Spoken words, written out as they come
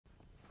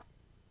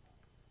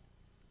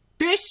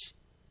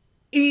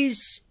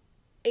is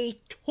a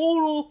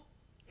total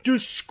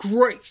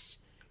disgrace.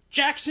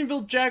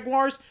 Jacksonville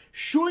Jaguars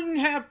shouldn't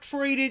have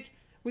traded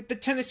with the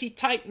Tennessee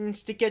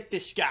Titans to get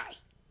this guy.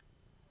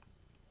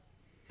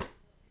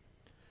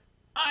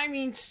 I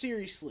mean,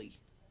 seriously.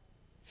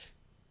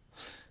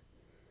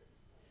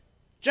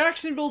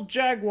 Jacksonville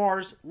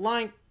Jaguars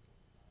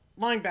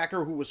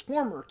linebacker, who was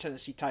former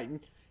Tennessee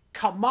Titan,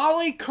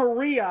 Kamalei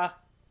Correa,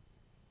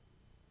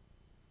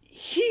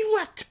 he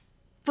left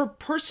for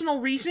personal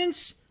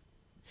reasons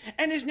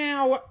and is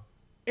now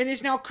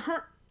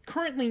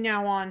currently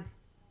on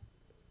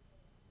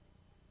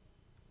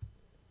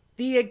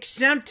the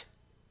exempt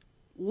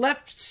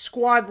left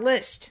squad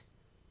list.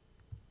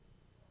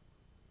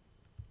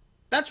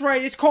 That's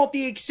right, it's called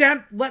the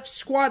exempt left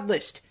squad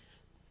list.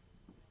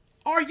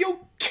 Are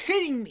you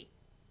kidding me?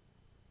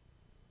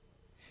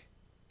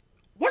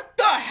 What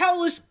the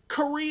hell is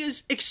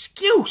Correa's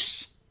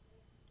excuse?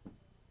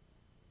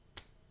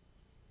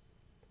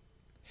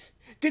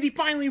 Did he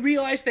finally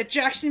realize that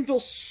Jacksonville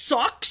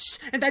sucks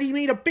and that he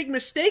made a big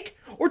mistake?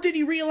 Or did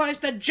he realize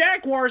that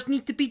Jaguars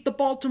need to beat the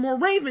Baltimore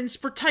Ravens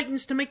for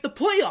Titans to make the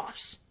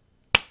playoffs?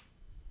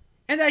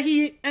 And that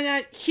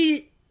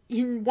he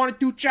didn't want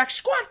to do jack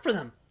squat for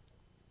them.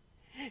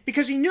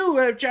 Because he knew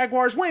that if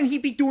Jaguars win,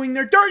 he'd be doing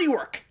their dirty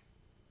work.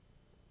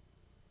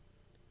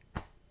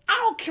 I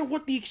don't care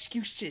what the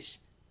excuse is.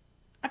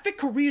 I think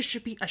Correa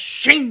should be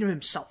ashamed of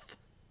himself.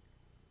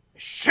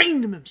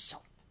 Ashamed of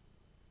himself.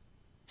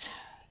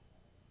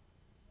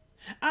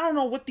 I don't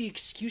know what the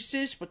excuse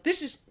is, but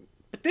this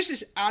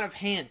is out of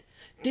hand.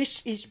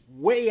 This is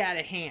way out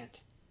of hand.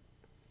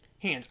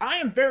 I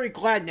am very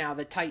glad now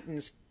that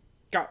Titans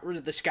got rid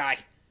of this guy.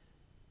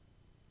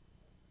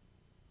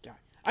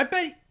 I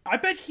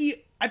bet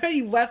he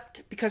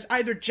left because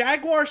either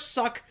Jaguars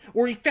suck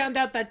or he found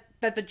out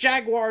that the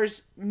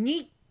Jaguars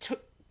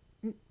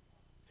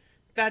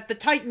that the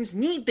Titans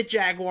need the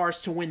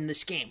Jaguars to win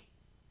this game.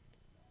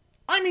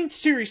 I mean,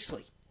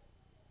 seriously.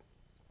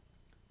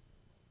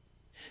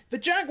 The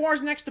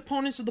Jaguars' next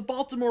opponents are the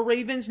Baltimore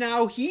Ravens.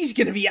 Now he's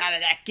going to be out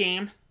of that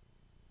game.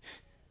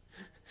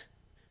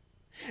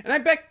 And I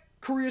bet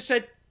Correa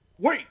said,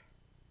 wait.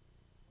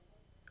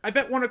 I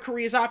bet one of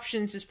Correa's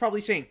options is probably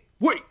saying,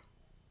 wait,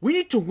 we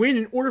need to win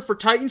in order for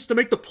Titans to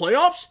make the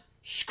playoffs?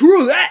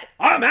 Screw that!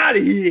 I'm out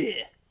of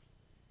here!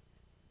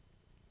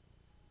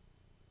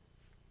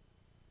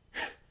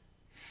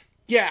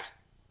 Yeah,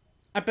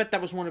 I bet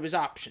that was one of his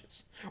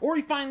options. Or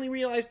he finally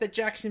realized that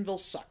Jacksonville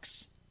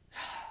sucks.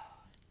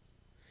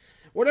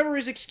 Whatever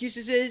his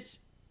excuses is,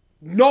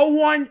 no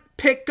one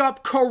pick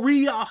up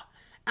Correa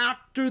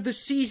after the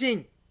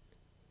season.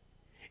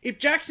 If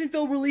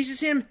Jacksonville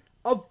releases him,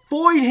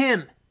 avoid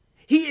him.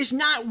 He is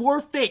not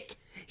worth it.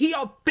 He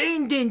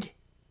abandoned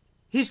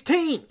his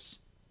teams.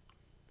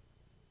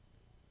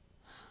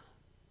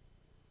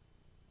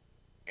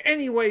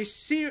 Anyways,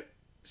 see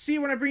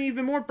you when I bring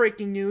even more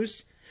breaking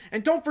news.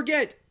 And don't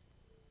forget,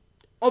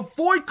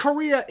 avoid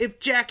Correa if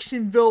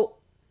Jacksonville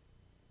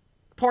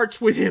parts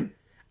with him.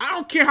 I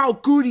don't care how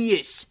good he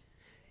is.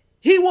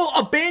 He will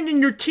abandon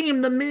your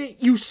team the minute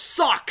you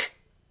suck.